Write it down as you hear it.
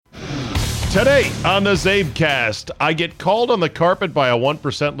Today on the Zabecast, I get called on the carpet by a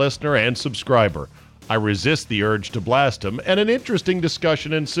 1% listener and subscriber. I resist the urge to blast him, and an interesting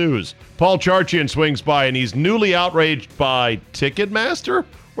discussion ensues. Paul Charchian swings by, and he's newly outraged by Ticketmaster?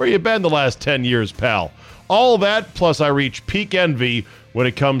 Where you been the last 10 years, pal? All that, plus I reach peak envy when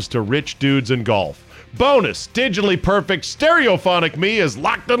it comes to rich dudes and golf. Bonus, digitally perfect stereophonic me is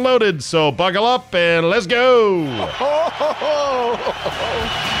locked and loaded, so buckle up and let's go!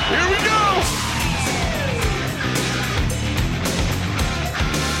 Here we go!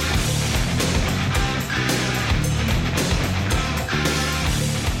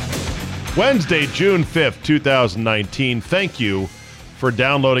 Wednesday, June 5th, 2019. Thank you for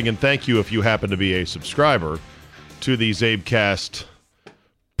downloading, and thank you if you happen to be a subscriber to the Zabecast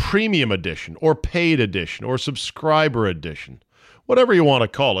Premium Edition, or Paid Edition, or Subscriber Edition. Whatever you want to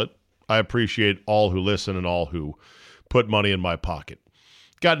call it. I appreciate all who listen and all who put money in my pocket.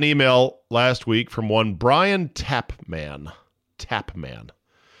 Got an email last week from one Brian Tapman.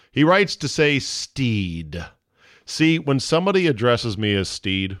 He writes to say Steed. See, when somebody addresses me as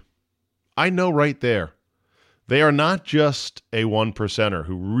Steed, I know right there. They are not just a 1%er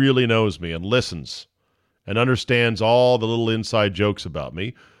who really knows me and listens and understands all the little inside jokes about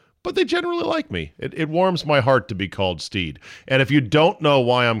me, but they generally like me. It warms my heart to be called Steed. And if you don't know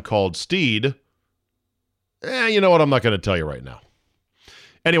why I'm called Steed, you know what? I'm not going to tell you right now.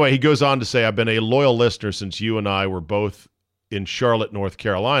 Anyway, he goes on to say, I've been a loyal listener since you and I were both in Charlotte, North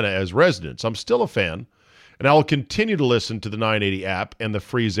Carolina as residents. I'm still a fan, and I will continue to listen to the 980 app and the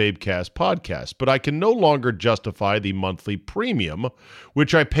free Zabecast podcast, but I can no longer justify the monthly premium,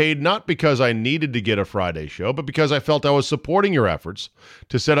 which I paid not because I needed to get a Friday show, but because I felt I was supporting your efforts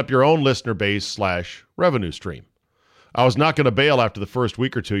to set up your own listener base / revenue stream. I was not going to bail after the first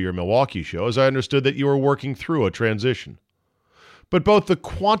week or two of your Milwaukee show, as I understood that you were working through a transition. But both the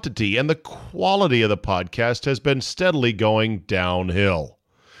quantity and the quality of the podcast has been steadily going downhill.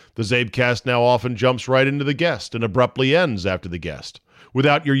 The Zabecast now often jumps right into the guest and abruptly ends after the guest,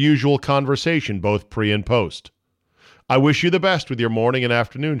 without your usual conversation, both pre and post. I wish you the best with your morning and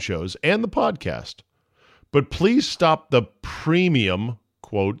afternoon shows and the podcast. But please stop the premium,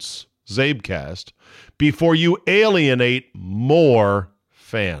 quotes, Zabecast, before you alienate more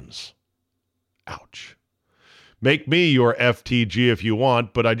fans. Ouch. Make me your FTG if you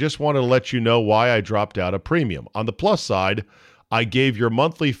want, but I just wanted to let you know why I dropped out of premium. On the plus side, I gave your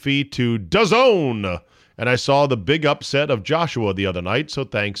monthly fee to DAZN, and I saw the big upset of Joshua the other night, so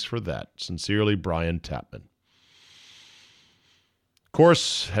thanks for that. Sincerely, Brian Tapman. Of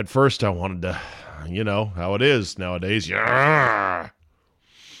course, at first I wanted to, you know, how it is nowadays. Yeah.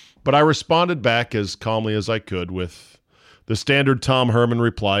 But I responded back as calmly as I could with the standard Tom Herman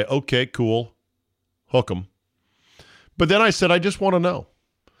reply, okay, cool, hook 'em. But then I said, I just want to know.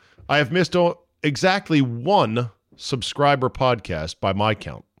 I have missed exactly one subscriber podcast by my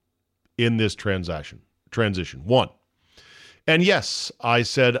count in this transition. One. And yes, I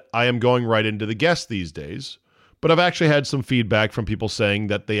said I am going right into the guest these days, but I've actually had some feedback from people saying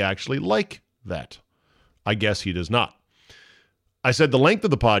that they actually like that. I guess he does not. I said the length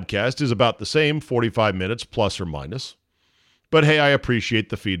of the podcast is about the same, 45 minutes plus or minus. But hey, I appreciate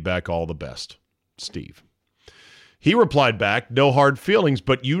the feedback. All the best. Steve. He replied back, no hard feelings,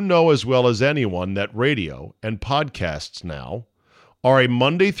 but you know as well as anyone that radio and podcasts now are a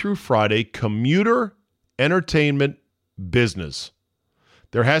Monday through Friday commuter entertainment business.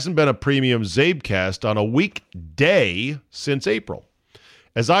 There hasn't been a premium Zabecast on a weekday since April.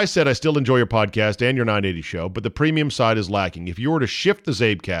 As I said, I still enjoy your podcast and your 980 show, but the premium side is lacking. If you were to shift the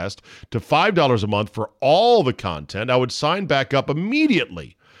Zabecast to $5 a month for all the content, I would sign back up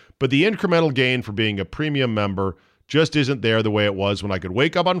immediately. But the incremental gain for being a premium member just isn't there the way it was when I could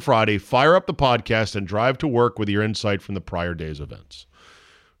wake up on Friday, fire up the podcast, and drive to work with your insight from the prior day's events.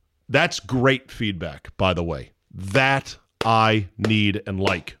 That's great feedback, by the way. That I need and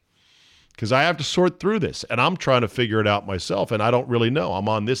like. Because I have to sort through this, and I'm trying to figure it out myself, and I don't really know. I'm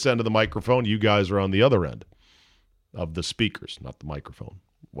on this end of the microphone. You guys are on the other end of the speakers, not the microphone,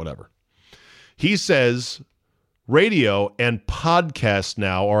 whatever. He says radio and podcasts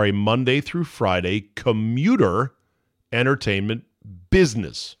now are a Monday through Friday commuter entertainment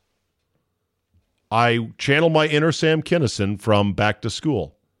business. I channel my inner Sam Kinison from Back to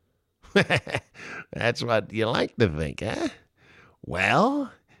School. That's what you like to think, huh?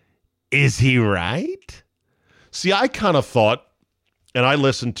 Well, is he right? See, I kind of thought, and I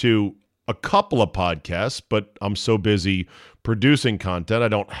listened to a couple of podcasts, but I'm so busy producing content, I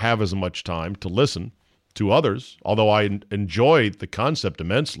don't have as much time to listen to others, although I enjoy the concept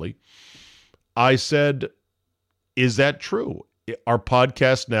immensely. I said, is that true? our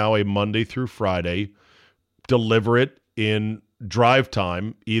podcast now a Monday through Friday, deliver it in drive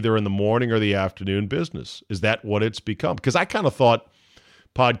time, either in the morning or the afternoon business? Is that what it's become? Because I kind of thought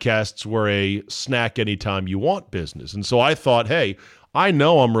podcasts were a snack anytime you want business. And so I thought, hey, I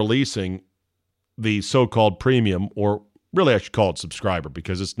know I'm releasing the so-called premium, or really I should call it subscriber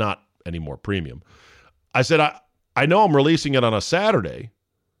because it's not anymore premium. I said, I know I'm releasing it on a Saturday,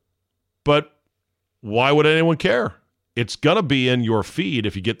 but why would anyone care? It's going to be in your feed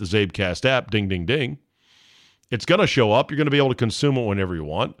if you get the Zabecast app, ding, ding, ding. It's going to show up. You're going to be able to consume it whenever you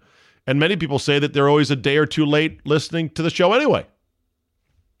want. And many people say that they're always a day or two late listening to the show anyway.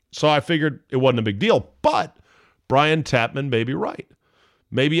 So I figured it wasn't a big deal. But Brian Tapman may be right.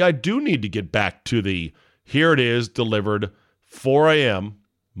 Maybe I do need to get back to the here it is delivered 4 a.m.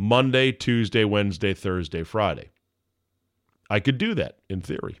 Monday, Tuesday, Wednesday, Thursday, Friday. I could do that in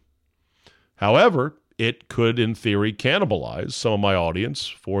theory. However, it could in theory cannibalize some of my audience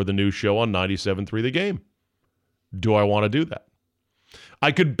for the new show on 97.3 The Game. Do I want to do that?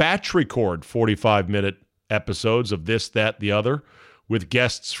 I could batch record 45-minute episodes of this, that, the other with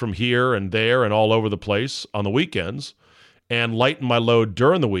guests from here and there and all over the place on the weekends and lighten my load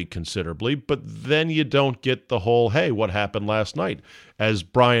during the week considerably, but then you don't get the whole, hey, what happened last night? As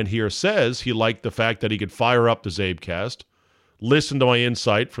Brian here says, he liked the fact that he could fire up the Zabecast, listen to my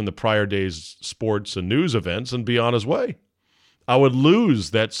insight from the prior day's sports and news events, and be on his way. I would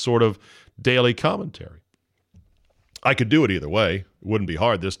lose that sort of daily commentary. I could do it either way. It wouldn't be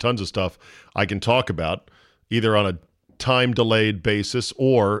hard. There's tons of stuff I can talk about, either on a time-delayed basis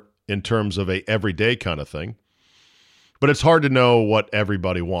or in terms of a everyday kind of thing. But it's hard to know what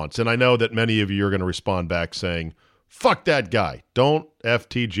everybody wants. And I know that many of you are going to respond back saying, fuck that guy. Don't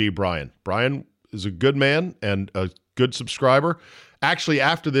FTG Brian. Brian is a good man and a good subscriber. Actually,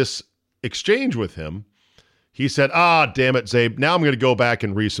 after this exchange with him, he said, damn it, Zabe, now I'm going to go back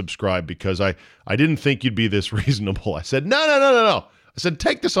and resubscribe because I didn't think you'd be this reasonable. I said, no. I said,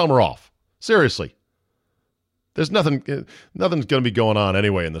 take the summer off. Seriously. There's nothing's going to be going on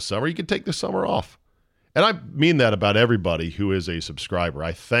anyway in the summer. You can take the summer off. And I mean that about everybody who is a subscriber.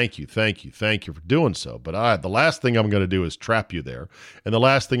 I thank you for doing so. But the last thing I'm going to do is trap you there. And the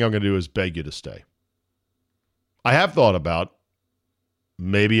last thing I'm going to do is beg you to stay. I have thought about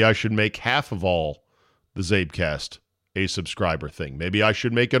maybe I should make half of all the Zabecast a subscriber thing. Maybe I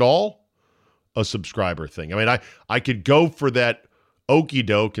should make it all a subscriber thing. I mean, I could go for that okey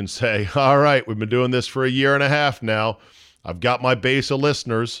doke and say, all right, we've been doing this for a year and a half now. I've got my base of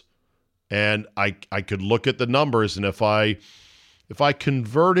listeners, and I could look at the numbers, and if I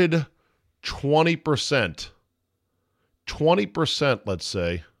converted 20%, let's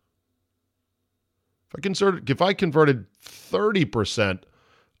say, if I converted 30%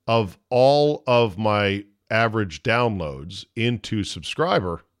 of all of my average downloads into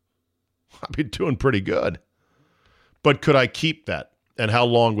subscriber, I'd be doing pretty good. But could I keep that? And how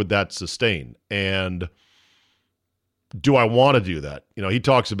long would that sustain? And do I want to do that? You know, he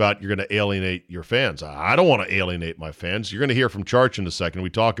talks about you're going to alienate your fans. I don't want to alienate my fans. You're going to hear from Charch in a second. We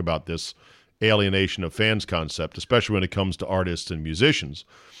talk about this alienation of fans concept, especially when it comes to artists and musicians.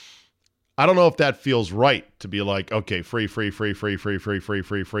 I don't know if that feels right to be like, okay, free for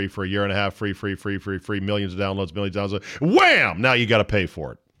a year and a half, free, millions of downloads, wham! Now you got to pay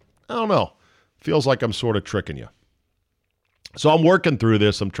for it. I don't know. Feels like I'm sort of tricking you. So I'm working through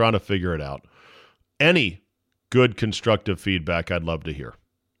this. I'm trying to figure it out. Any good constructive feedback I'd love to hear.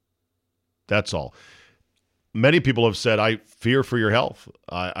 That's all. Many people have said, I fear for your health.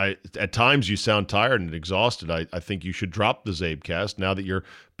 I at times you sound tired and exhausted. I think you should drop the Zabecast now that you're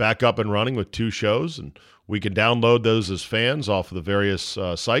back up and running with 2 shows, and we can download those as fans off of the various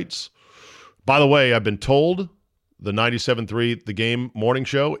sites. By the way, I've been told the 97.3 The Game morning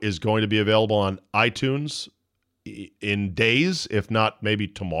show is going to be available on iTunes in days, if not maybe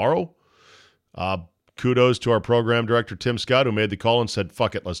tomorrow. Kudos to our program director, Tim Scott, who made the call and said,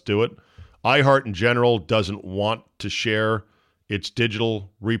 fuck it, let's do it. iHeart in general doesn't want to share its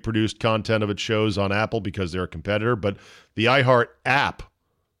digital reproduced content of its shows on Apple because they're a competitor, but the iHeart app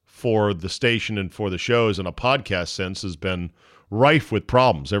for the station and for the shows in a podcast sense has been rife with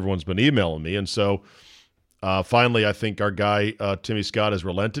problems. Everyone's been emailing me, and so finally I think our guy, Timmy Scott, has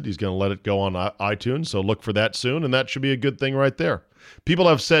relented. He's going to let it go on iTunes, so look for that soon, and that should be a good thing right there. People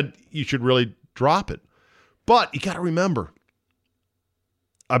have said you should really drop it, but you got to remember,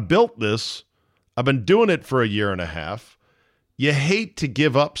 I built this. I've been doing it for a year and a half. You hate to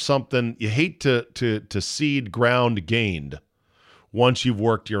give up something. You hate to cede ground gained once you've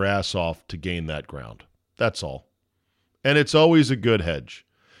worked your ass off to gain that ground. That's all. And it's always a good hedge.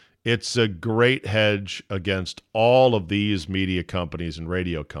 It's a great hedge against all of these media companies and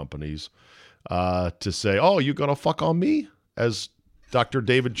radio companies to say, "Oh, you gonna fuck on me?" As Dr.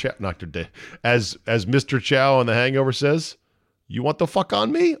 David Chow, as Mr. Chow in The Hangover says, "You want the fuck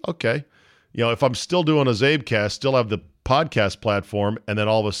on me?" Okay, if I'm still doing a Zabecast, still have the podcast platform, and then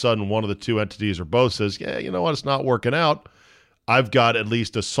all of a sudden one of the two entities or both says, "Yeah, you know what? It's not working out." I've got at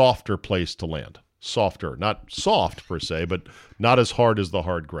least a softer place to land. Softer, not soft per se, but not as hard as the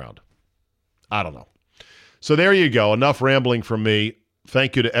hard ground. I don't know. So there you go. Enough rambling from me.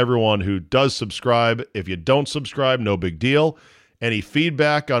 Thank you to everyone who does subscribe. If you don't subscribe, no big deal. Any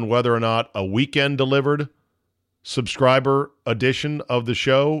feedback on whether or not a weekend delivered subscriber edition of the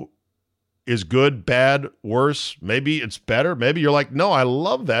show is good, bad, worse? Maybe it's better. Maybe you're like, no, I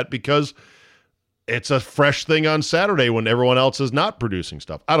love that because it's a fresh thing on Saturday when everyone else is not producing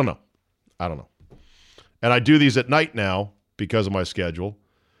stuff. I don't know. And I do these at night now because of my schedule,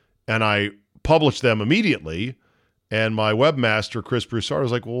 and I publish them immediately. And my webmaster, Chris Broussard,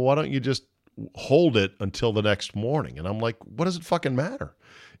 was like, well, why don't you just hold it until the next morning? And I'm like, what does it fucking matter?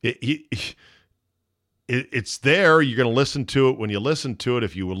 It's there. You're going to listen to it when you listen to it.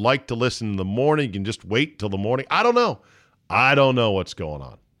 If you would like to listen in the morning, you can just wait till the morning. I don't know. I don't know what's going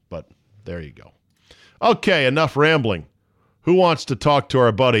on, but there you go. Okay, enough rambling. Who wants to talk to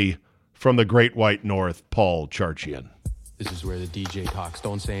our buddy from the Great White North, Paul Charchian? This is where the DJ talks.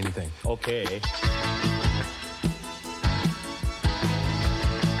 Don't say anything. Okay.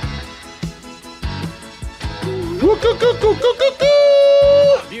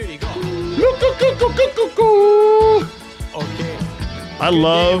 Beauty, go. Okay. I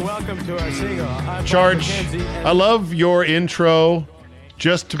love Welcome to our single. I'm Charge. Bob McKenzie, and I love your intro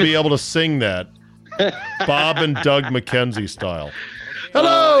just to be able to sing that. Bob and Doug McKenzie style.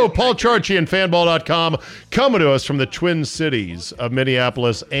 Hello, Paul Charchian, fanball.com, coming to us from the Twin Cities of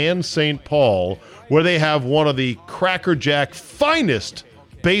Minneapolis and St. Paul, where they have one of the crackerjack finest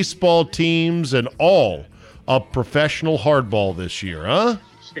baseball teams in all of professional hardball this year, huh?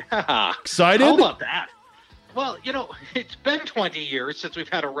 Yeah. Excited? How about that? Well, it's been 20 years since we've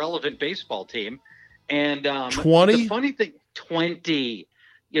had a relevant baseball team. And 20? The funny thing, 20.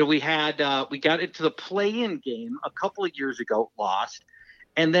 We got into the play-in game a couple of years ago, lost.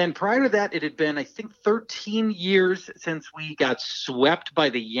 And then prior to that, it had been, I think, 13 years since we got swept by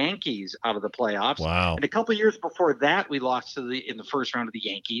the Yankees out of the playoffs. Wow. And a couple of years before that, we lost in the first round of the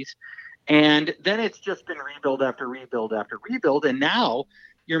Yankees. And then it's just been rebuild after rebuild after rebuild. And now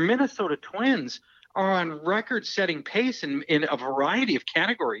your Minnesota Twins are on record-setting pace in a variety of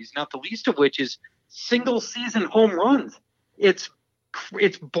categories, not the least of which is single-season home runs. It's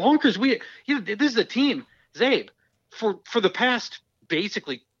bonkers. This is a team, Zabe, for the past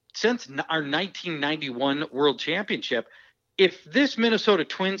basically since our 1991 World Championship. If this Minnesota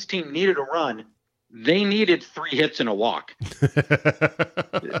Twins team needed a run, they needed 3 hits and a walk.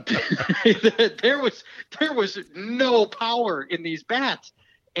 There was no power in these bats,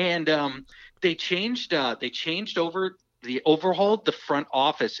 and they overhauled the front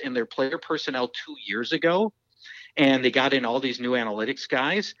office and their player personnel 2 years ago. And they got in all these new analytics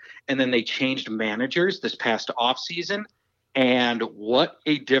guys, and then they changed managers this past offseason. And what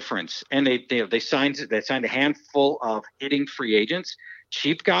a difference! And they signed a handful of hitting free agents,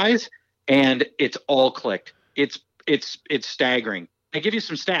 cheap guys, and it's all clicked. It's staggering. I give you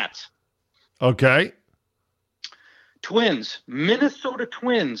some stats. Okay. Minnesota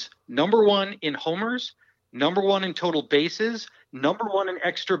Twins, number 1 in homers, number 1 in total bases, number 1 in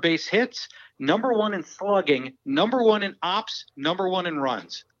extra base hits, number 1 in slugging, number 1 in ops, number 1 in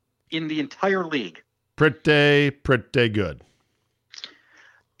runs in the entire league. Pretty good.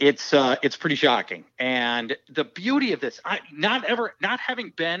 It's pretty shocking. And the beauty of this, I've never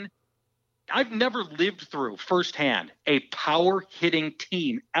lived through firsthand a power hitting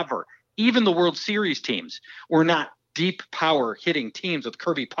team ever. Even the World Series teams were not deep power hitting teams with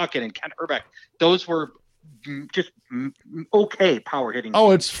Kirby Puckett and Ken Hrbek. Those were just okay power hitting. Oh,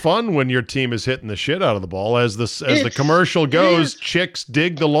 it's fun when your team is hitting the shit out of the ball. As the commercial goes, chicks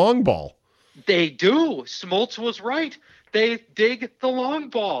dig the long ball. They do. Smoltz was right. They dig the long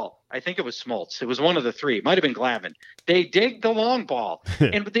ball. I think it was Smoltz. It was one of the three. It might have been Glavine. They dig the long ball.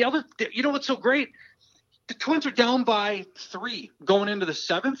 And the other, what's so great? The Twins are down by 3 going into the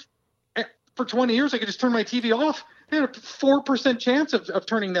 7th. For 20 years, I could just turn my TV off. They had a 4% chance of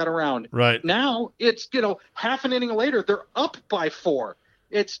turning that around. Right. Now it's, half an inning later, they're up by 4.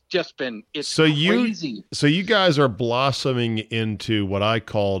 It's just been, crazy. So you guys are blossoming into what I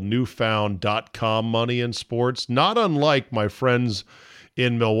call newfound .com money in sports, not unlike my friends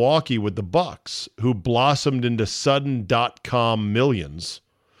in Milwaukee with the Bucks, who blossomed into sudden .com millions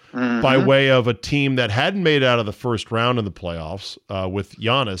by way of a team that hadn't made it out of the first round in the playoffs with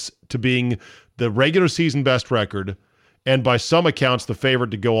Giannis to being the regular season best record and by some accounts the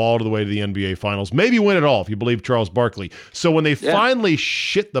favorite to go all the way to the NBA Finals, maybe win it all if you believe Charles Barkley. So when they finally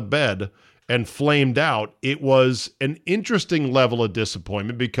shit the bed and flamed out, it was an interesting level of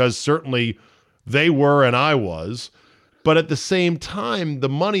disappointment because certainly they were and I was. But at the same time, the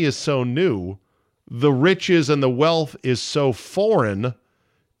money is so new, the riches and the wealth is so foreign,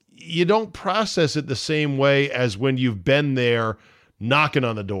 you don't process it the same way as when you've been there knocking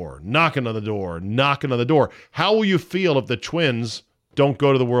on the door. How will you feel if the Twins don't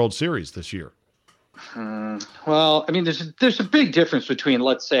go to the World Series this year? Well, I mean, there's a big difference between,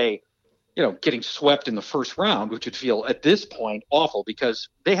 let's say, getting swept in the first round, which would feel at this point awful because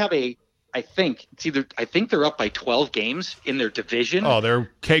they have I think they're up by 12 games in their division. Oh, they're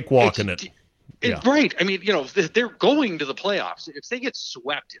cakewalking it. Yeah. Right. I mean, they're going to the playoffs. If they get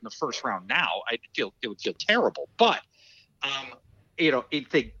swept in the first round now, it would feel terrible. But,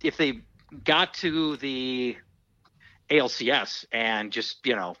 if they got to the ALCS and just,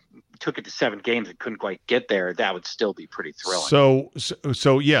 took it to 7 games and couldn't quite get there, that would still be pretty thrilling.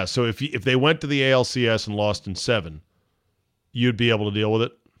 So if they went to the ALCS and lost in 7, you'd be able to deal with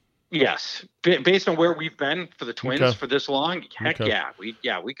it? Yes, based on where we've been for the Twins for this long, heck yeah, we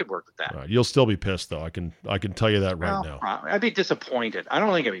could work with that. Right. You'll still be pissed though. I can tell you that right now. I'd be disappointed. I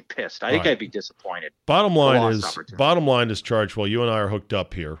don't think I'd be pissed. I think I'd be disappointed. Bottom line is, Chargewell, you and I are hooked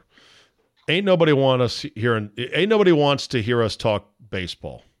up here. Ain't nobody wants to hear us talk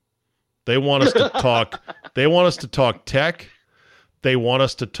baseball. They want us to talk. They want us to talk tech. They want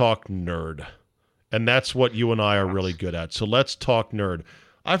us to talk nerd, and that's what you and I are really good at. So let's talk nerd.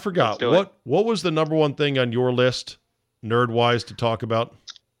 I forgot what was the number one thing on your list, nerd-wise, to talk about?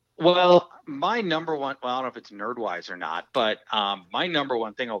 Well, my number one. Well, I don't know if it's nerd-wise or not, but my number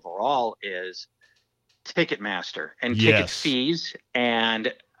one thing overall is Ticketmaster and ticket fees.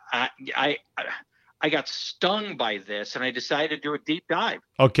 And I got stung by this, and I decided to do a deep dive.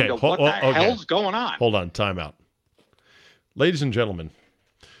 Okay, what the hell's going on? Hold on, time out, ladies and gentlemen.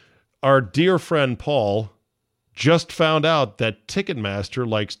 Our dear friend Paul just found out that Ticketmaster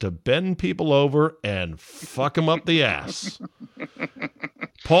likes to bend people over and fuck them up the ass.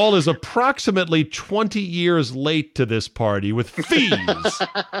 Paul is approximately 20 years late to this party with fees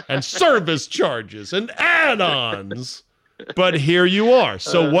and service charges and add-ons. But here you are.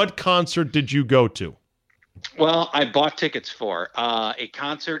 So what concert did you go to? Well, I bought tickets for a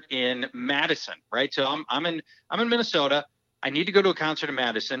concert in Madison, right? So I'm in Minnesota. I need to go to a concert in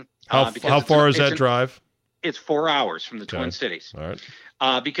Madison. How far is that drive? It's 4 hours from the Twin Cities. All right.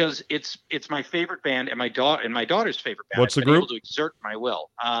 Because it's my favorite band and my daughter's favorite band. What's the group? Able to exert my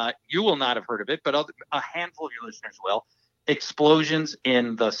will. You will not have heard of it, but a handful of your listeners will. Explosions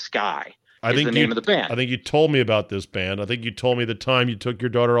in the Sky is the name of the band. I think you told me about this band. I think you told me the time you took your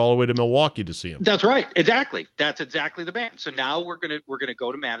daughter all the way to Milwaukee to see him. That's right. Exactly. That's exactly the band. So now we're gonna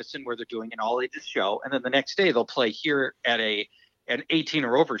go to Madison where they're doing an all-ages show, and then the next day they'll play here at an 18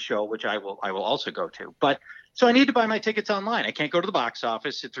 or over show, which I will also go to. But so I need to buy my tickets online. I can't go to the box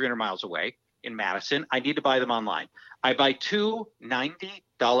office. It's 300 miles away in Madison. I need to buy them online. I buy two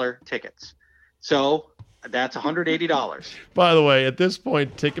 $90 tickets. So that's $180. By the way, at this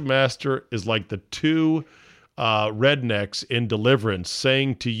point, Ticketmaster is like the two rednecks in Deliverance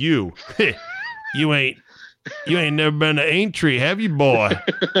saying to you, you ain't never been to Aintree, have you, boy?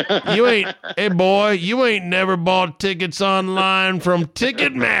 Hey, boy, you ain't never bought tickets online from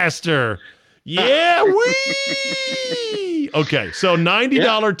Ticketmaster. Yeah, wee! Okay, so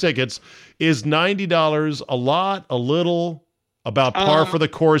 $90 tickets. Is $90 a lot, a little, about par for the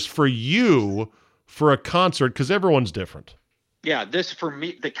course for you for a concert? Because everyone's different. Yeah, this for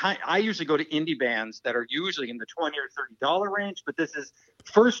me, I usually go to indie bands that are usually in the $20 or $30 range, but this is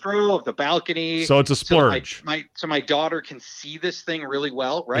first row of the balcony. So it's a splurge. So my daughter can see this thing really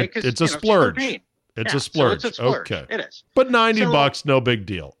well, right? It's a splurge. It's a splurge. So it's a splurge. Okay. It is. But $90, no big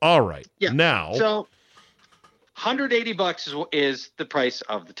deal. All right. Yeah. Now. So $180 is the price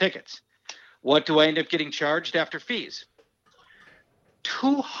of the tickets. What do I end up getting charged after fees?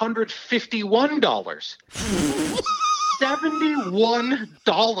 $251.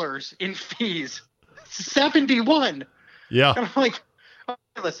 $71 in fees. 71. Yeah. And I'm like,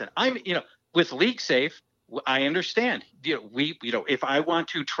 listen, with LeagueSafe, I understand. If I want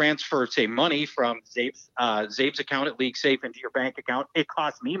to transfer, say, money from Zabe's account at LeagueSafe into your bank account, it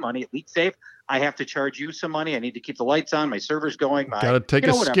costs me money at LeagueSafe. I have to charge you some money. I need to keep the lights on. My server's going. Got to take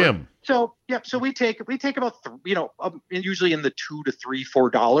a skim. So So we take about usually in the $2 to $3,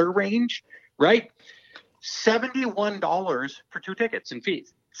 $4 range, right? $71 for 2 tickets in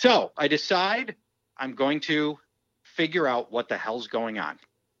fees. So I decide I'm going to figure out what the hell's going on.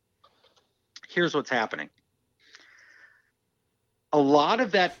 Here's what's happening. A lot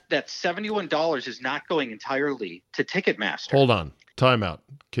of that $71 is not going entirely to Ticketmaster. Hold on. Time out.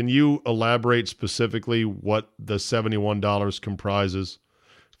 Can you elaborate specifically what the $71 comprises?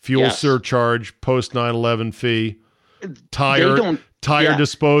 Fuel Yes. surcharge, post 9/11 fee, tire yeah.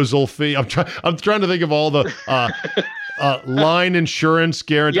 disposal fee. I'm trying to think of all the line insurance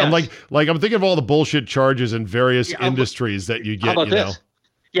guarantee. Yes. I'm like I'm thinking of all the bullshit charges in various industries that you get. How about you know, this?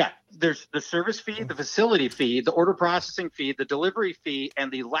 Yeah, there's the service fee, the facility fee, the order processing fee, the delivery fee,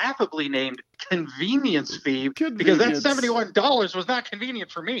 and the laughably named convenience fee. Because that $71 was not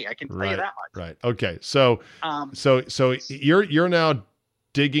convenient for me. I can tell you that much. Right. Okay. So you're now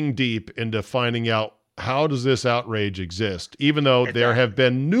digging deep into finding out how does this outrage exist, even though there have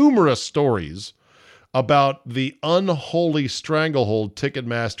been numerous stories about the unholy stranglehold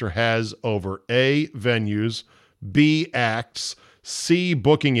Ticketmaster has over A, venues, B, acts, C,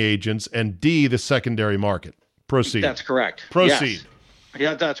 booking agents, and D, the secondary market. Proceed. That's correct. Proceed. Yes.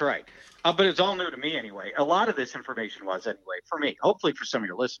 Yeah, that's right. But it's all new to me anyway. A lot of this information was anyway for me. Hopefully for some of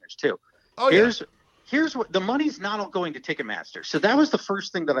your listeners too. Oh, Here's what the money's not all going to Ticketmaster. So that was the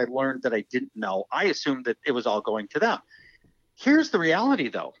first thing that I learned that I didn't know. I assumed that it was all going to them. Here's the reality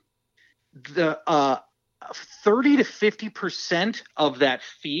though. The 30 to 50% of that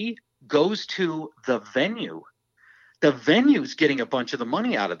fee goes to the venue. The venue's getting a bunch of the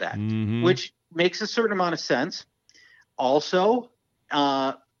money out of that, which makes a certain amount of sense. Also,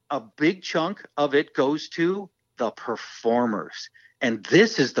 a big chunk of it goes to the performers. And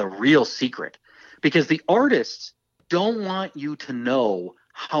this is the real secret, because the artists don't want you to know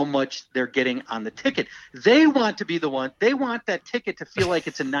how much they're getting on the ticket. They want to be the one. They want that ticket to feel like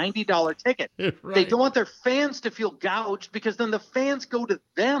it's a $90 ticket. Right. They don't want their fans to feel gouged, because then the fans go to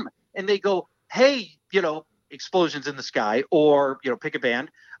them and they go, hey, Explosions in the Sky, or pick a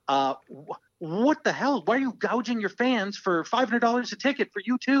band. What the hell? Why are you gouging your fans for $500 a ticket for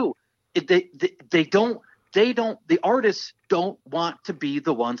U2? The artists don't want to be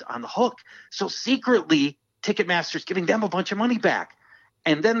the ones on the hook. So secretly, Ticketmaster's giving them a bunch of money back.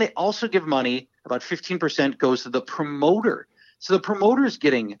 And then they also give money, about 15% goes to the promoter. So the promoter is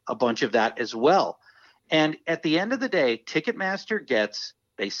getting a bunch of that as well. And at the end of the day, Ticketmaster gets,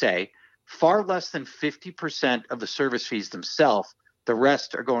 they say, far less than 50% of the service fees themselves. The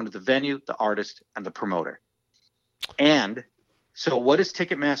rest are going to the venue, the artist, and the promoter. And so what is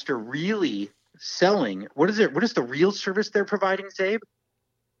Ticketmaster really selling? What is the real service they're providing, Zabe?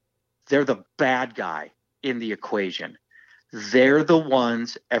 They're the bad guy in the equation. They're the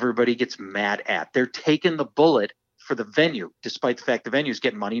ones everybody gets mad at. They're taking the bullet for the venue, despite the fact the venue's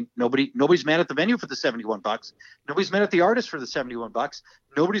getting money. Nobody's mad at the venue for the $71. Nobody's mad at the artist for the $71.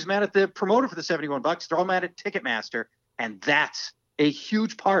 Nobody's mad at the promoter for the $71. They're all mad at Ticketmaster, and that's a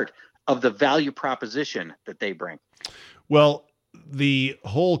huge part of the value proposition that they bring. Well, the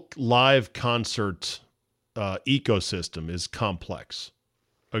whole live concert ecosystem is complex.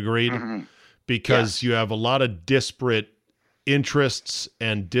 Agreed? Mm-hmm. Because you have a lot of disparate interests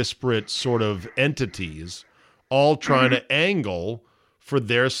and disparate sort of entities all trying to angle for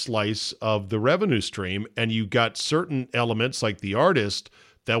their slice of the revenue stream. And you got certain elements like the artist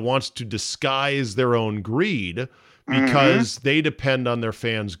that wants to disguise their own greed because they depend on their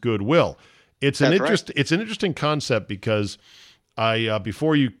fans' goodwill. It's an interesting concept, because I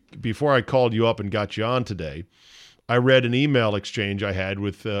before I called you up and got you on today, I read an email exchange I had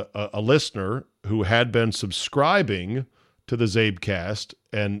with a listener who had been subscribing to the Zabecast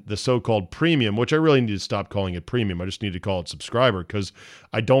and the so-called premium, which I really need to stop calling it premium. I just need to call it subscriber, because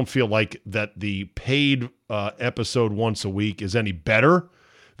I don't feel like that the paid episode once a week is any better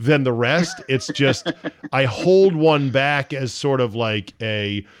than the rest. It's just I hold one back as sort of like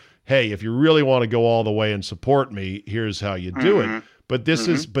a, hey, if you really want to go all the way and support me, here's how you do it. But this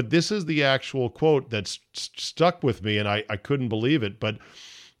is the actual quote that's stuck with me, and I couldn't believe it. But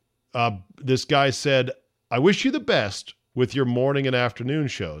this guy said, "I wish you the best with your morning and afternoon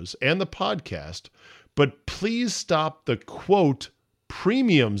shows and the podcast, but please stop the quote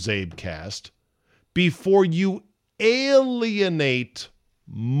premium Zabecast before you alienate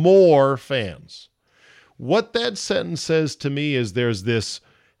more fans." What that sentence says to me is there's this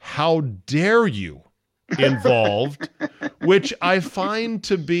 "how dare you" involved, which I find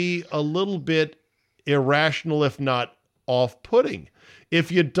to be a little bit irrational, if not off-putting.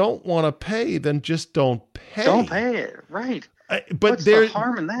 If you don't want to pay, then just don't pay. Don't pay it, right? But what's the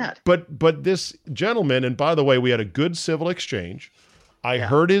harm in that? But this gentleman, and by the way, we had a good civil exchange. I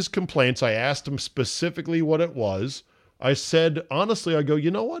heard his complaints. I asked him specifically what it was. I said, honestly, I go,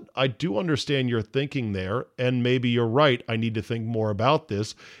 you know what? I do understand your thinking there, and maybe you're right. I need to think more about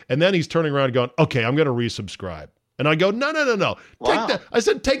this. And then he's turning around and going, okay, I'm going to resubscribe. And I go, no. Wow. I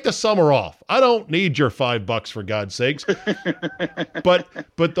said, take the summer off. I don't need your $5 for God's sakes. but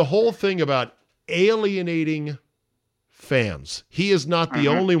the whole thing about alienating fans, he is not the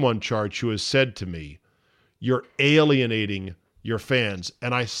only one, Charge, who has said to me, you're alienating your fans.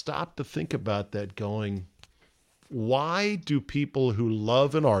 And I stopped to think about that going, why do people who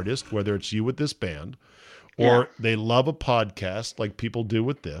love an artist, whether it's you with this band, or they love a podcast like people do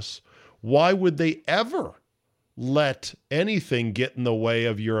with this, why would they ever let anything get in the way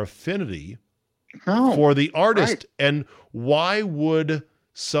of your affinity for the artist? Right. And why would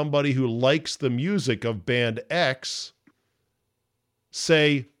somebody who likes the music of band X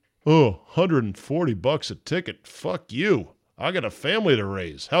say, oh, $140 a ticket, fuck you. I got a family to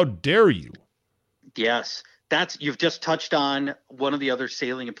raise. How dare you? Yes. You've just touched on one of the other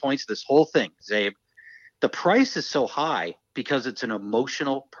salient points of this whole thing, Zabe. The price is so high because it's an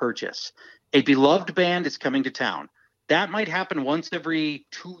emotional purchase. A beloved band is coming to town. That might happen once every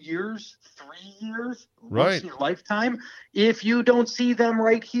 2 years, 3 years, once in your lifetime. If you don't see them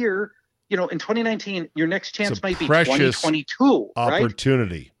right here, in 2019, your next chance might be 2022.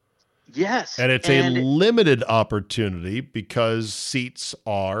 Opportunity. Right? Yes. And it's a limited opportunity because seats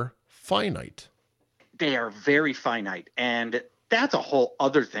are finite. They are very finite. And that's a whole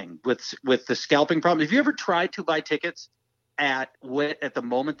other thing with the scalping problem. Have you ever tried to buy tickets at the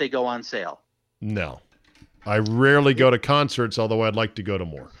moment they go on sale? No. I rarely go to concerts, although I'd like to go to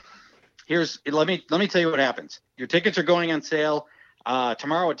more. Let me tell you what happens. Your tickets are going on sale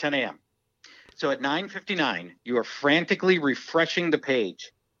tomorrow at 10 a.m. So at 9:59, you are frantically refreshing the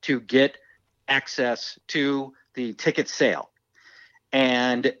page to get access to the ticket sale.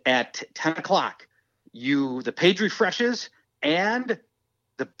 And at 10 o'clock, the page refreshes and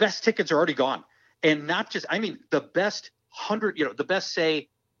the best tickets are already gone. And not just, the best 100, the best, say,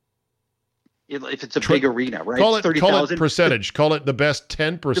 if it's a big arena, right? Call it 30,000 percentage. Call it the best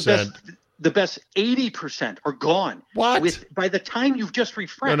 10%. The best 80% are gone. What? By the time you've just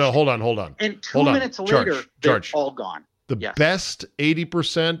refreshed. No, hold on. And 2 minutes later, they're all gone. The best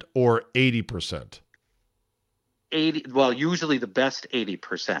 80% or 80%? 80. Well, usually the best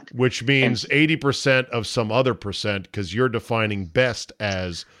 80%. Which means 80% of some other percent, because you're defining best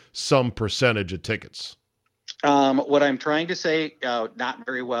as some percentage of tickets. What I'm trying to say, not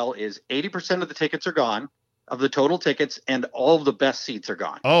very well, is 80% of the tickets are gone, of the total tickets, and all of the best seats are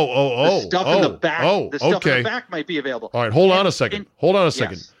gone. The stuff in the back. The stuff in the back might be available. All right, hold on a second.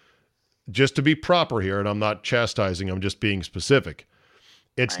 Yes. Just to be proper here, and I'm not chastising, I'm just being specific.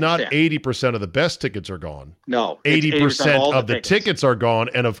 It's not 80% of the best tickets are gone. No. 80% of the tickets are gone,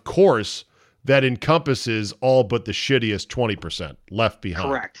 and of course, that encompasses all but the shittiest 20% left behind.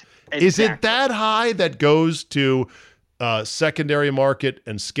 Correct. Exactly. Is it that high that goes to secondary market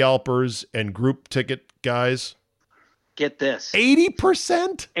and scalpers and group ticket guys? Get this.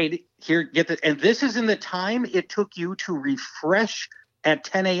 80%? 80. Here, get this. And this is in the time it took you to refresh at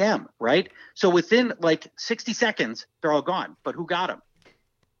 10 a.m., right? So within like 60 seconds, they're all gone. But who got them?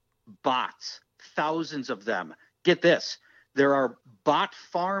 Bots. Thousands of them. Get this. There are bot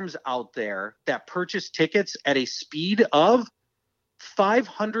farms out there that purchase tickets at a speed of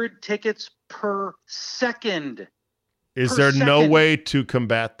 500 tickets per second. Is there no way to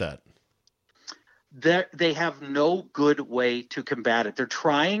combat that? They have no good way to combat it. They're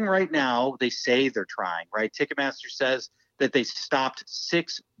trying right now. They say they're trying, right? Ticketmaster says that they stopped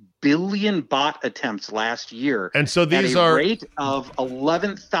 6 billion bot attempts last year. And so these at a are rate of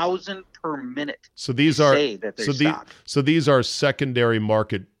 11,000 per minute. So these are secondary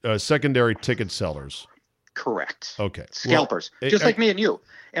market, secondary ticket sellers. Correct. Okay. Scalpers, just like me and you.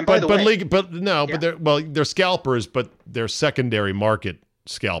 And by the way, they're scalpers, but they're secondary market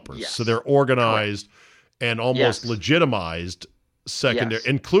scalpers. Yes. So they're organized and almost legitimized secondary,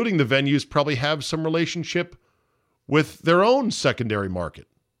 including the venues probably have some relationship with their own secondary market.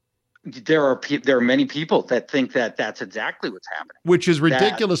 There are many people that think that that's exactly what's happening. Which is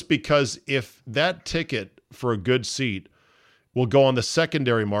ridiculous because if that ticket for a good seat will go on the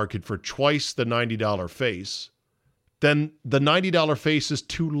secondary market for twice the $90 face, then the $90 face is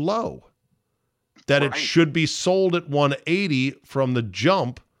too low. That it should be sold at $180 from the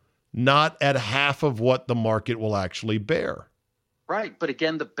jump, not at half of what the market will actually bear. Right. But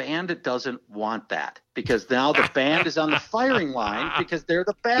again, the band doesn't want that because now the band is on the firing line because they're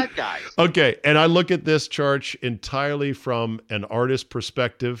the bad guys. Okay. And I look at this, Church, entirely from an artist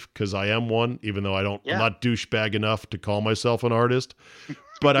perspective because I am one, even though I'm not douchebag enough to call myself an artist.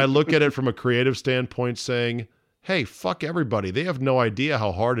 But I look at it from a creative standpoint saying, hey, fuck everybody. They have no idea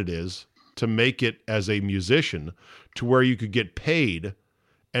how hard it is to make it as a musician to where you could get paid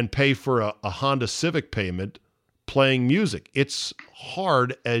and pay for a Honda Civic payment playing music. It's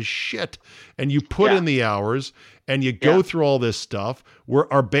hard as shit. And you put in the hours and you go through all this stuff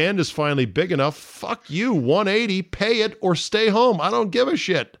where our band is finally big enough. Fuck you, 180, pay it or stay home. I don't give a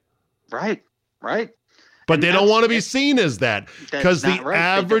shit. Right. But And they don't want to be seen as that because the not right.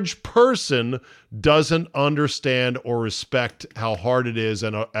 average person doesn't understand or respect how hard it is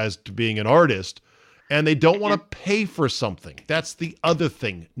and as to being an artist, and they don't want to pay for something. That's the other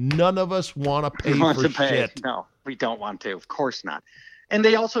thing. None of us want to pay for shit. No, we don't want to. Of course not. And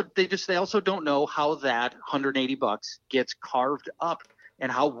they also don't know how that $180 gets carved up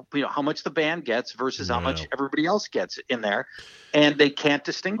and how much the band gets versus how much everybody else gets in there, and they can't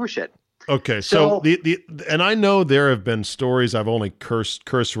distinguish it. Okay, so and I know there have been stories. I've only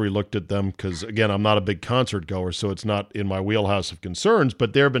cursory looked at them because, again, I'm not a big concert goer, so it's not in my wheelhouse of concerns.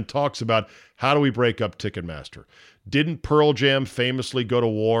 But there have been talks about how do we break up Ticketmaster. Didn't Pearl Jam famously go to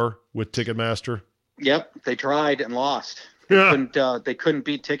war with Ticketmaster? Yep, they tried and lost. Yeah. They couldn't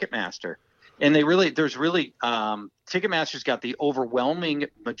beat Ticketmaster, and Ticketmaster's got the overwhelming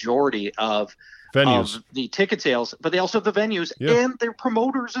majority of the ticket sales, but they also have the venues and their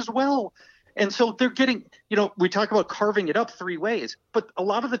promoters as well. And so they're getting, we talk about carving it up 3 ways, but a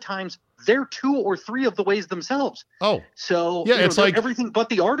lot of the times they're 2 or 3 of the ways themselves. Oh, so it's like everything but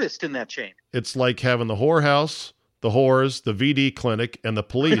the artist in that chain. It's like having the whorehouse, the whores, the VD clinic, and the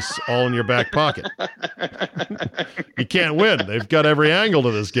police all in your back pocket. You can't win. They've got every angle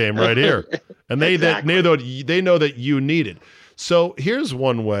to this game right here. And they know that you need it. So here's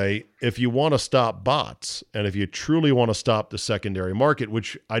one way if you want to stop bots and if you truly want to stop the secondary market,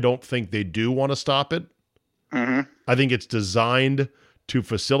 which I don't think they do want to stop it. Mm-hmm. I think it's designed to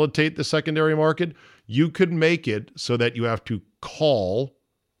facilitate the secondary market. You could make it so that you have to call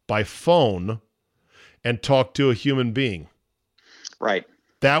by phone and talk to a human being. Right.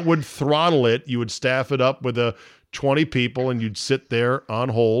 That would throttle it. You would staff it up with 20 people and you'd sit there on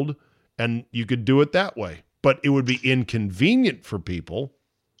hold and you could do it that way. But it would be inconvenient for people.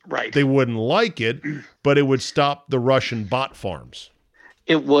 Right. They wouldn't like it, but it would stop the Russian bot farms.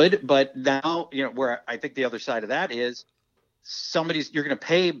 It would, but now, where I think the other side of that is you're going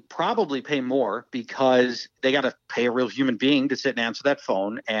to probably pay more because they got to pay a real human being to sit and answer that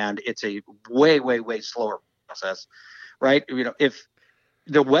phone. And it's a way, way, way slower process, right? If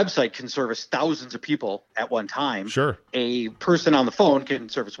the website can service thousands of people at one time, sure, a person on the phone can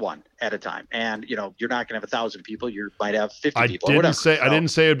service one at a time. And, you're not going to have 1,000 people. You might have 50 people. I didn't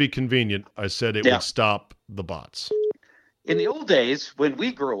say it'd be convenient. I said it would stop the bots. In the old days, when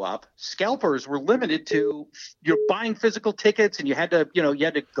we grew up, scalpers were limited to buying physical tickets, and you had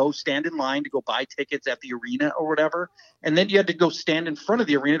to go stand in line to go buy tickets at the arena or whatever, and then you had to go stand in front of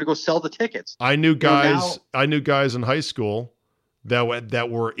the arena to go sell the tickets. I knew guys in high school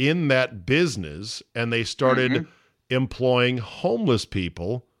that were in that business, and they started employing homeless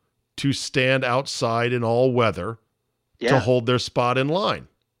people to stand outside in all weather to hold their spot in line.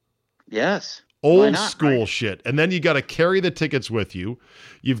 Yes. Old school shit. And then you got to carry the tickets with you.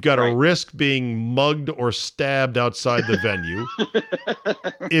 You've got to risk being mugged or stabbed outside the venue.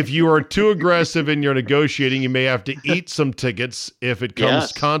 If you are too aggressive in your negotiating, you may have to eat some tickets if it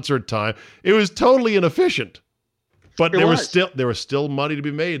comes concert time. It was totally inefficient. But there was still money to be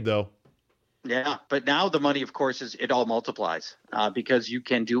made, though. Yeah, but now the money, of course, it all multiplies because you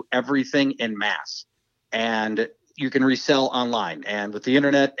can do everything in mass, and you can resell online, and with the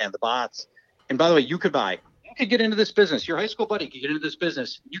internet and the bots. And by the way, you could get into this business. Your high school buddy could get into this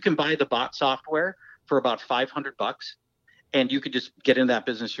business. You can buy the bot software for about $500, and you could just get into that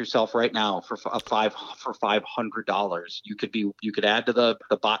business yourself right now for $500. You could add to the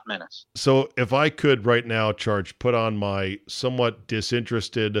bot menace. So if I could right now, put on my somewhat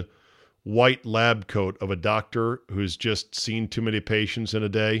disinterested white lab coat of a doctor who's just seen too many patients in a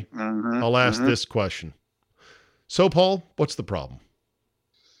day, I'll ask this question. So, Paul, what's the problem?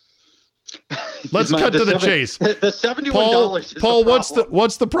 Let's cut to the chase. The $71. Paul,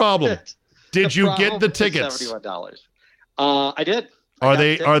 what's the problem? Did you get the tickets? $71. I did. Are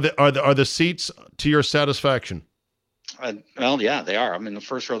the seats to your satisfaction? Well, yeah, they are. I'm in the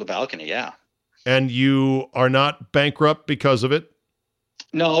first row of the balcony. Yeah. And you are not bankrupt because of it?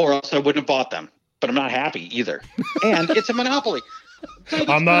 No, or else I wouldn't have bought them. But I'm not happy either. And it's a monopoly.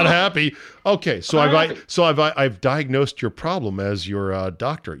 I'm not happy. Okay, so I've diagnosed your problem as your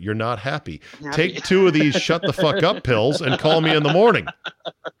doctor. You're not happy. Take 2 of these shut the fuck up pills and call me in the morning.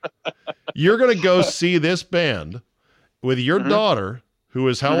 You're going to go see this band with your daughter, who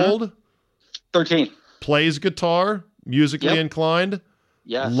is how old? 13. plays guitar, musically Yep. inclined,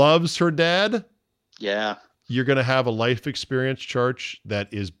 Yes. loves her dad, Yeah. you're going to have a life experience, Church, that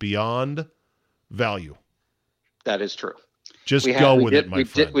is beyond value. That is true. Just go with it, my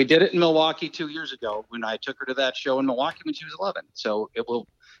friend. We did it in Milwaukee 2 years ago when I took her to that show in Milwaukee when she was 11. So it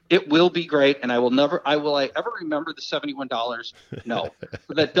will be great. And will I ever remember the $71? No,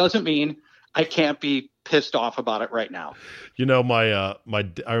 but that doesn't mean I can't be pissed off about it right now. You know, I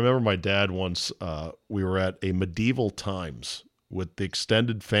remember my dad once, we were at a Medieval Times with the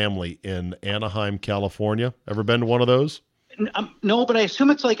extended family in Anaheim, California. Ever been to one of those? No, but I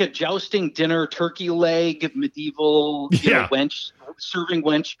assume it's like a jousting dinner, turkey leg, medieval, serving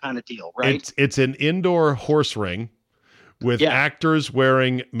wench kind of deal, right? It's an indoor horse ring with actors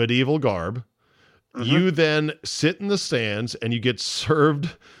wearing medieval garb. Mm-hmm. You then sit in the stands and you get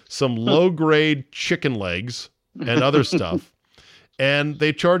served some low-grade chicken legs and other stuff, and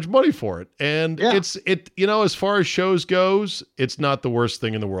they charge money for it. And it's as far as shows goes, it's not the worst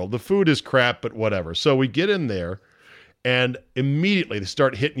thing in the world. The food is crap, but whatever. So we get in there, and immediately they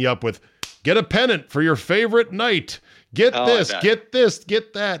start hitting you up with, get a pennant for your favorite knight. Get this,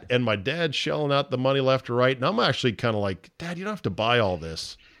 get that. And my dad's shelling out the money left or right. And I'm actually kind of like, Dad, you don't have to buy all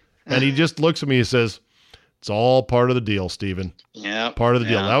this. And he just looks at me and says, it's all part of the deal, Stephen. Yeah. Part of the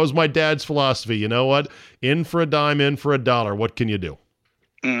deal. That was my dad's philosophy. You know what? In for a dime, in for a dollar. What can you do?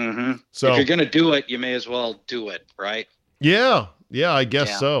 Mm-hmm. So if you're going to do it, you may as well do it, right? Yeah. Yeah, I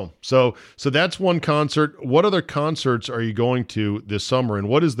guess so. So that's one concert. What other concerts are you going to this summer? And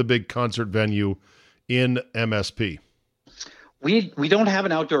what is the big concert venue in MSP? We don't have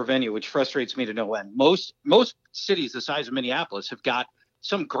an outdoor venue, which frustrates me to no end. Most cities the size of Minneapolis have got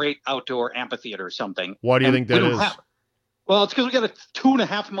some great outdoor amphitheater or something. Why do you think that is? Well, it's because we got a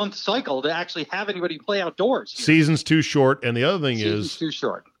 2.5 month cycle to actually have anybody play outdoors here. Season's too short. And the other thing is too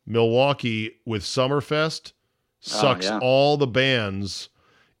short. Milwaukee with Summerfest sucks all the bands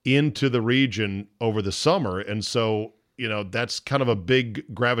into the region over the summer. And so, that's kind of a big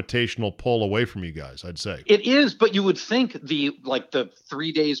gravitational pull away from you guys, I'd say. It is, but you would think the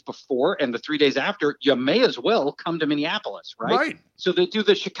 3 days before and the 3 days after, you may as well come to Minneapolis, right? Right. So they do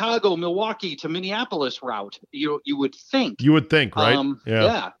the Chicago, Milwaukee to Minneapolis route. You would think. You would think, right?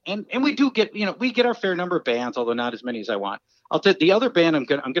 Yeah. And we do get, we get our fair number of bands, although not as many as I want. I'll tell the other band I'm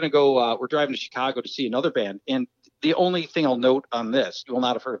gonna go. We're driving to Chicago to see another band, and the only thing I'll note on this, you will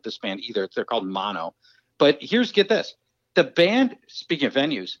not have heard of this band either. They're called Mono, but get this: the band. Speaking of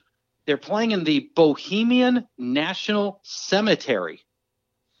venues, they're playing in the Bohemian National Cemetery.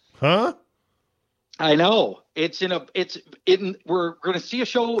 Huh? I know we're going to see a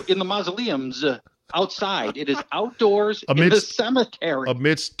show in the mausoleums outside. It is outdoors in the cemetery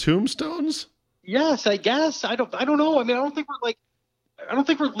amidst tombstones. Yes, I guess. I don't know. I mean, I don't think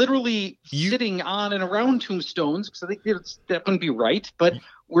we're literally sitting on and around tombstones, because I think that wouldn't be right. But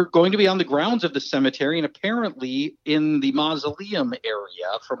we're going to be on the grounds of the cemetery and apparently in the mausoleum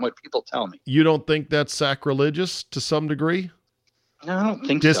area, from what people tell me. You don't think that's sacrilegious to some degree? No, I don't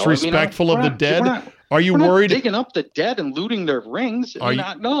think disrespectful so. of the dead? Are you we're worried not digging up the dead and looting their rings?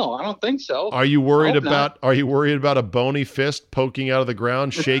 No, I don't think so. Are you worried about a bony fist poking out of the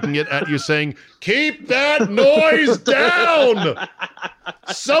ground, shaking it at you, saying, "Keep that noise down"?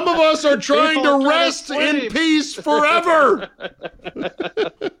 Some of us are trying to rest in peace forever.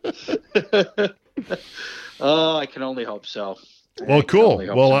 Oh, I can only hope so. Well, cool.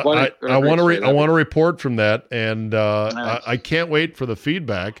 Well, I want to report from that, and I can't wait for the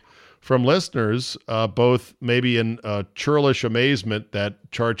feedback from listeners, both maybe in churlish amazement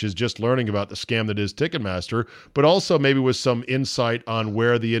that Church is just learning about the scam that is Ticketmaster, but also maybe with some insight on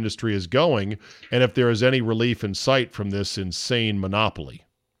where the industry is going and if there is any relief in sight from this insane monopoly,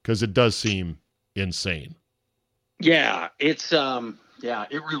 because it does seem insane. Yeah, it's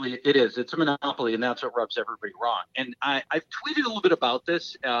it is. It's a monopoly, and that's what rubs everybody wrong. And I've tweeted a little bit about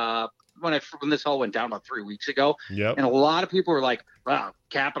this when this all went down about 3 weeks ago. Yep. And a lot of people were like, "Wow,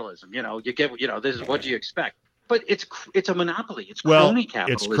 capitalism! You get, this is what you expect." But it's a monopoly. It's crony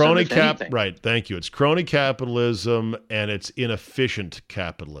capitalism. It's crony right? Thank you. It's crony capitalism, and it's inefficient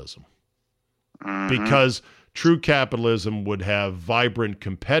capitalism. Mm-hmm. Because true capitalism would have vibrant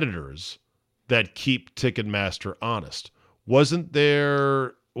competitors that keep Ticketmaster honest. Wasn't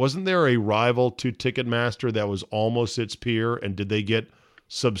there a rival to Ticketmaster that was almost its peer, and did they get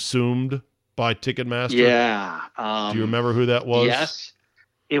subsumed by Ticketmaster? Yeah. Do you remember who that was? Yes.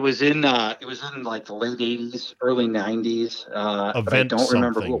 It was in like the late 80s, early 90s. But I don't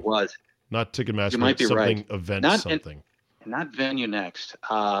remember who it was. Not Ticketmaster. You might be something right. Event something. not Venue Next.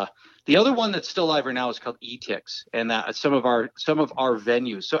 The other one that's still live right now is called ETIX, and some of our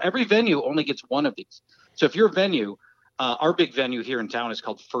venues. So every venue only gets one of these. So if you're a venue, our big venue here in town is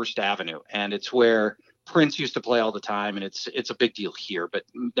called First Avenue, and it's where Prince used to play all the time, and it's a big deal here, but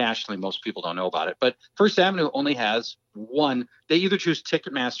nationally most people don't know about it. But First Avenue only has one. They either choose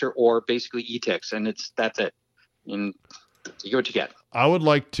Ticketmaster or basically ETIX, and that's it. And you get what you get. I would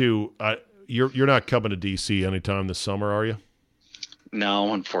like to. You're not coming to DC anytime this summer, are you?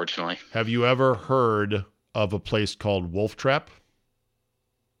 No, unfortunately. Have you ever heard of a place called Wolf Trap?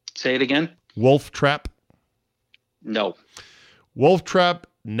 Say it again. Wolf Trap. No. Wolf Trap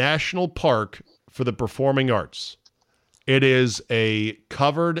National Park for the Performing Arts. It is a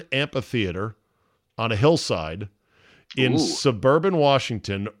covered amphitheater on a hillside in suburban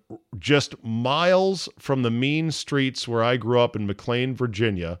Washington, just miles from the mean streets where I grew up in McLean,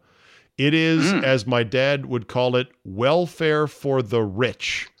 Virginia. It is, as my dad would call it, welfare for the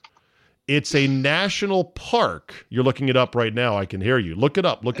rich. It's a national park. You're looking it up right now. I can hear you. Look it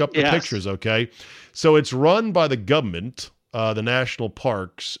up. Look up the pictures, okay? So it's run by the government, the national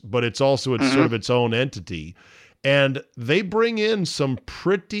parks, but it's also sort of its own entity. And they bring in some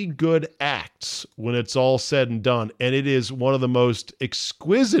pretty good acts when it's all said and done. And it is one of the most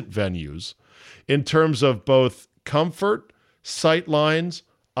exquisite venues in terms of both comfort, sight lines,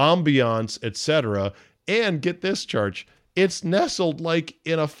 ambiance, etc. And get this, Church, it's nestled like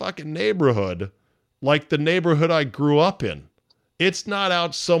in a fucking neighborhood, like the neighborhood I grew up in. It's not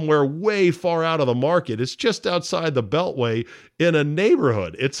out somewhere way far out of the market. It's just outside the Beltway in a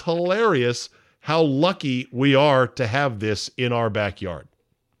neighborhood. It's hilarious how lucky we are to have this in our backyard.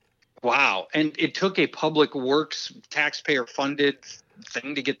 Wow. And it took a public works taxpayer funded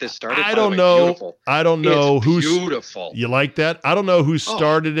thing to get this started. I don't know. Beautiful. I don't know who's beautiful. You like that? I don't know who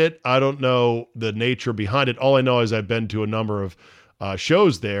started it. I don't know the nature behind it. All I know is I've been to a number of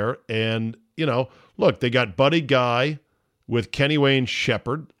shows there, and look, they got Buddy Guy with Kenny Wayne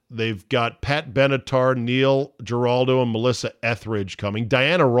Shepherd. They've got Pat Benatar, Neil Giraldo, and Melissa Etheridge coming.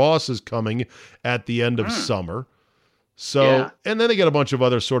 Diana Ross is coming at the end of summer. So, and then they got a bunch of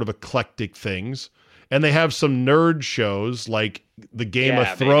other sort of eclectic things. And they have some nerd shows like the Game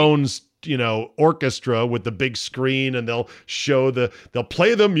of Thrones, orchestra with the big screen, and they'll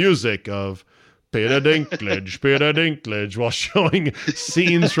play the music of Peter Dinklage, while showing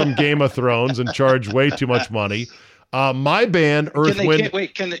scenes from Game of Thrones and charge way too much money. My band,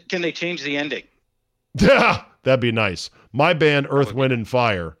 Wind... Can they change the ending? Yeah, that'd be nice. My band, Earth, Wind, and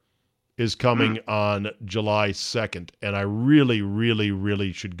Fire, is coming on July 2nd, and I really, really,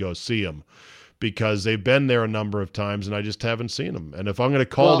 really should go see them because they've been there a number of times, and I just haven't seen them. And if I'm going to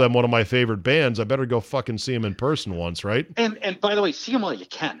call them one of my favorite bands, I better go fucking see them in person once, right? And by the way, see them while you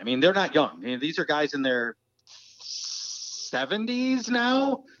can. I mean, they're not young. I mean, these are guys in their 70s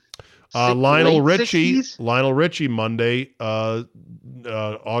now. Lionel Richie, Monday,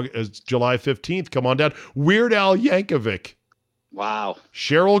 August, July 15th. Come on down. Weird Al Yankovic. Wow.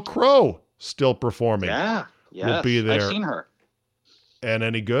 Sheryl Crow still performing. Yeah. Will be there. I've seen her. And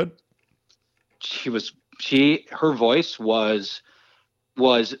any good? Her voice was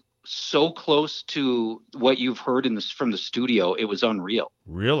so close to what you've heard from the studio. It was unreal.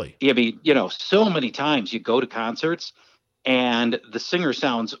 Really? I mean, so many times you go to concerts and the singer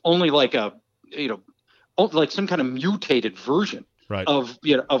sounds only like like some kind of mutated version of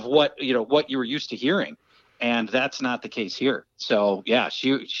what you were used to hearing, and that's not the case here. So yeah,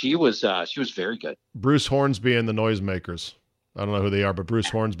 she was very good. Bruce Hornsby and the Noisemakers. I don't know who they are, but Bruce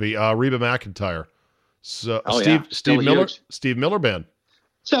Hornsby, Reba McEntire, so Steve Miller Band.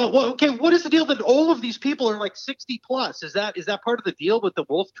 So what is the deal that all of these people are like 60 plus? Is that part of the deal with the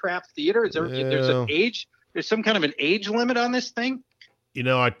Wolf Trap Theater? Is there's an age? There's some kind of an age limit on this thing?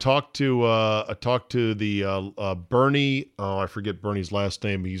 I talked to the Bernie. Oh, I forget Bernie's last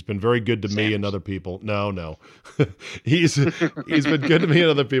name. He's been very good to me and other people. No, he's been good to me and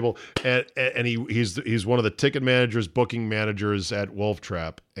other people. And he's one of the ticket managers, booking managers at Wolf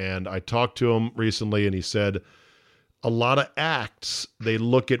Trap. And I talked to him recently, and he said a lot of acts, they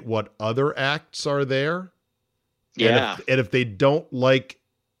look at what other acts are there. Yeah. And if they don't like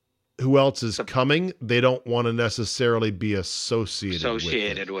who else is coming, they don't want to necessarily be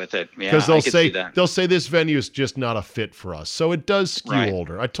associated with it. Yeah, because they'll say this venue is just not a fit for us. So it does skew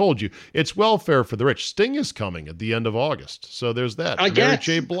older. I told you, it's welfare for the rich. Sting is coming at the end of August, so there's that. Mary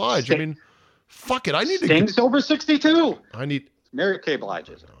J. Blige. I mean, fuck it. Sting's over 62. Mary J. Blige.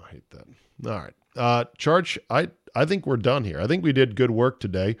 I hate that. All right, Charge. I think we're done here. I think we did good work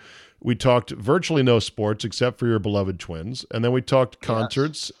today. We talked virtually no sports except for your beloved Twins. And then we talked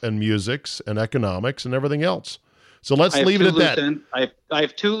concerts and musics and economics and everything else. So let's leave it at that. I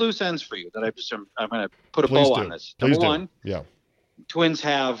have two loose ends for you that I'm going to put a Please bow do. on this. Please Number do. one, Yeah. Twins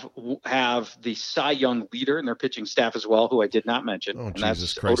have the Cy Young leader in their pitching staff as well, who I did not mention. Oh, and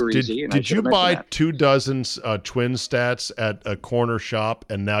Jesus that's Christ. Odorizzi, and I Did should you have buy mentioned that. 2 dozen Twin stats at a corner shop,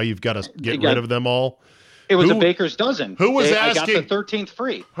 and now you've got to get rid of them all? It was a baker's dozen. Who was I asking? got the 13th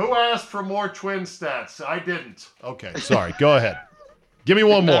free. Who asked for more Twin stats? I didn't. Okay, sorry. Go ahead. Give me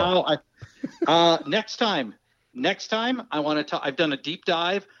one more. Next time, I want to. I've done a deep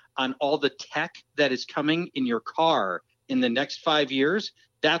dive on all the tech that is coming in your car in the next 5 years.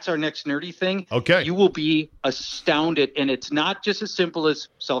 That's our next nerdy thing. Okay. You will be astounded, and it's not just as simple as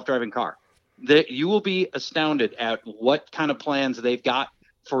self-driving car. You will be astounded at what kind of plans they've got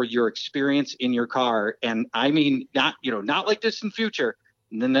for your experience in your car, and I mean not like distant future,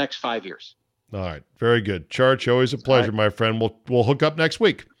 in the next 5 years. All right, very good. Charch, always a pleasure, my friend. We'll hook up next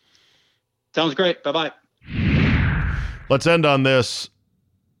week. Sounds great. Bye-bye. Let's end on this.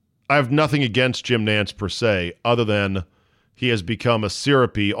 I have nothing against Jim Nantz per se, other than he has become a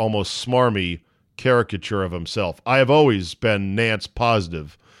syrupy, almost smarmy caricature of himself. I have always been Nantz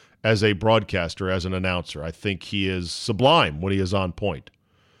positive as a broadcaster, as an announcer. I think he is sublime when he is on point,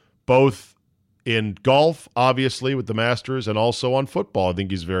 both in golf, obviously, with the Masters, and also on football. I think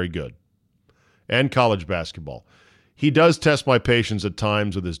he's very good, and college basketball. He does test my patience at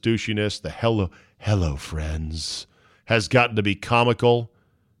times with his douchiness. The hello, friends, has gotten to be comical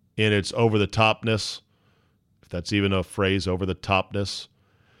in its over-the-topness, if that's even a phrase, over-the-topness.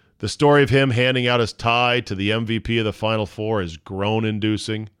 The story of him handing out his tie to the MVP of the Final Four is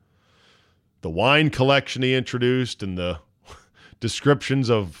groan-inducing. The wine collection he introduced and the descriptions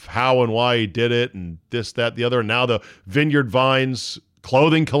of how and why he did it and this, that, the other. And now the Vineyard Vines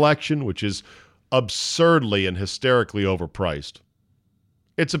clothing collection, which is absurdly and hysterically overpriced.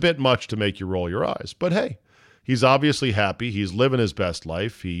 It's a bit much to make you roll your eyes. But hey, he's obviously happy. He's living his best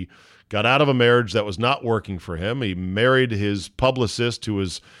life. He got out of a marriage that was not working for him. He married his publicist, who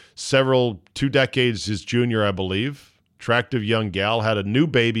was 2 decades his junior, I believe. Attractive young gal, had a new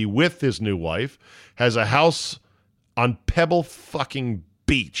baby with his new wife, has a house on Pebble fucking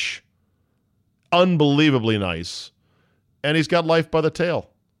Beach. Unbelievably nice. And he's got life by the tail.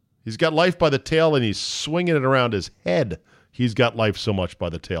 He's got life by the tail, and he's swinging it around his head. He's got life so much by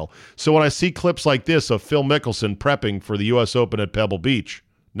the tail. So when I see clips like this of Phil Mickelson prepping for the U.S. Open at Pebble Beach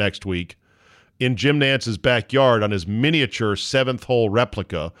next week, in Jim Nantz's backyard on his miniature 7th-hole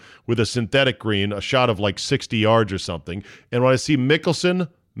replica with a synthetic green, a shot of like 60 yards or something, and when I see Mickelson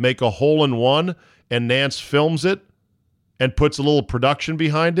make a hole-in-one and Nantz films it and puts a little production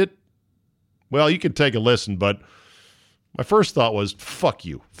behind it, well, you can take a listen, but my first thought was, fuck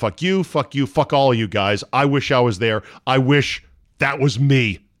you. Fuck you, fuck you, fuck all of you guys. I wish I was there. I wish that was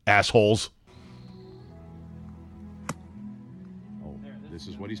me, assholes. This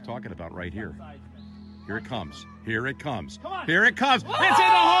is what he's talking about right here. Here it comes. Here it comes. Here it comes. It's in the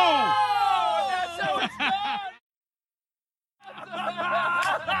hole! That's how it's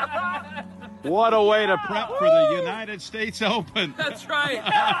done! What a way to prep for the United States Open. That's right.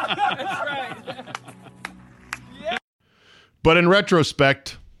 That's right. But in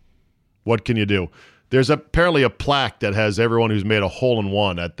retrospect, what can you do? There's apparently a plaque that has everyone who's made a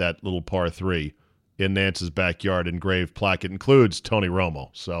hole-in-one at that little par 3 in Nantz's backyard, engraved plaque. It includes Tony Romo.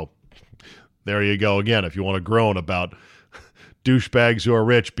 So there you go again, if you want to groan about douchebags who are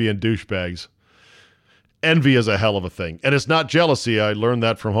rich being douchebags. Envy is a hell of a thing. And it's not jealousy. I learned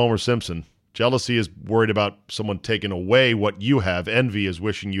that from Homer Simpson. Jealousy is worried about someone taking away what you have. Envy is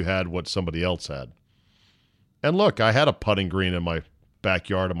wishing you had what somebody else had. And look, I had a putting green in my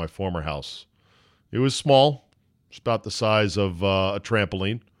backyard of my former house. It was small. It's about the size of a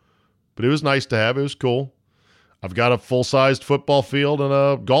trampoline. But it was nice to have. It was cool. I've got a full-sized football field and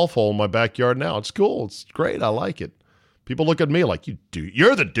a golf hole in my backyard now. It's cool. It's great. I like it. People look at me like,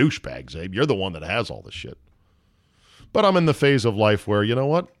 you're the douchebag, Zabe. You're the one that has all this shit. But I'm in the phase of life where, you know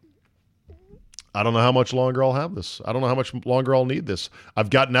what? I don't know how much longer I'll have this. I don't know how much longer I'll need this. I've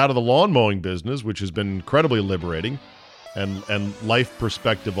gotten out of the lawn mowing business, which has been incredibly liberating and life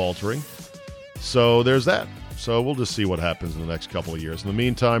perspective altering. So there's that. So we'll just see what happens in the next couple of years. In the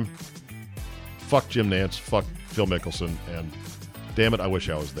meantime, fuck Jim Nantz, fuck Phil Mickelson, and damn it, I wish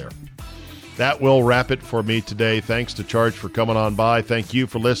I was there. That will wrap it for me today. Thanks to Charge for coming on by. Thank you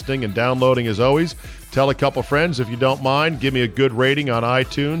for listening and downloading as always. Tell a couple friends if you don't mind. Give me a good rating on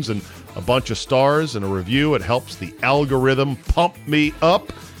iTunes and a bunch of stars and a review. It helps the algorithm pump me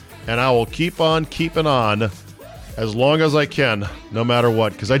up, and I will keep on keeping on as long as I can, no matter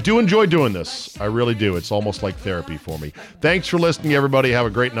what, because I do enjoy doing this. I really do. It's almost like therapy for me. Thanks for listening, everybody. Have a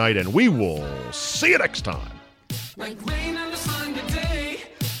great night, and we will see you next time. Like rain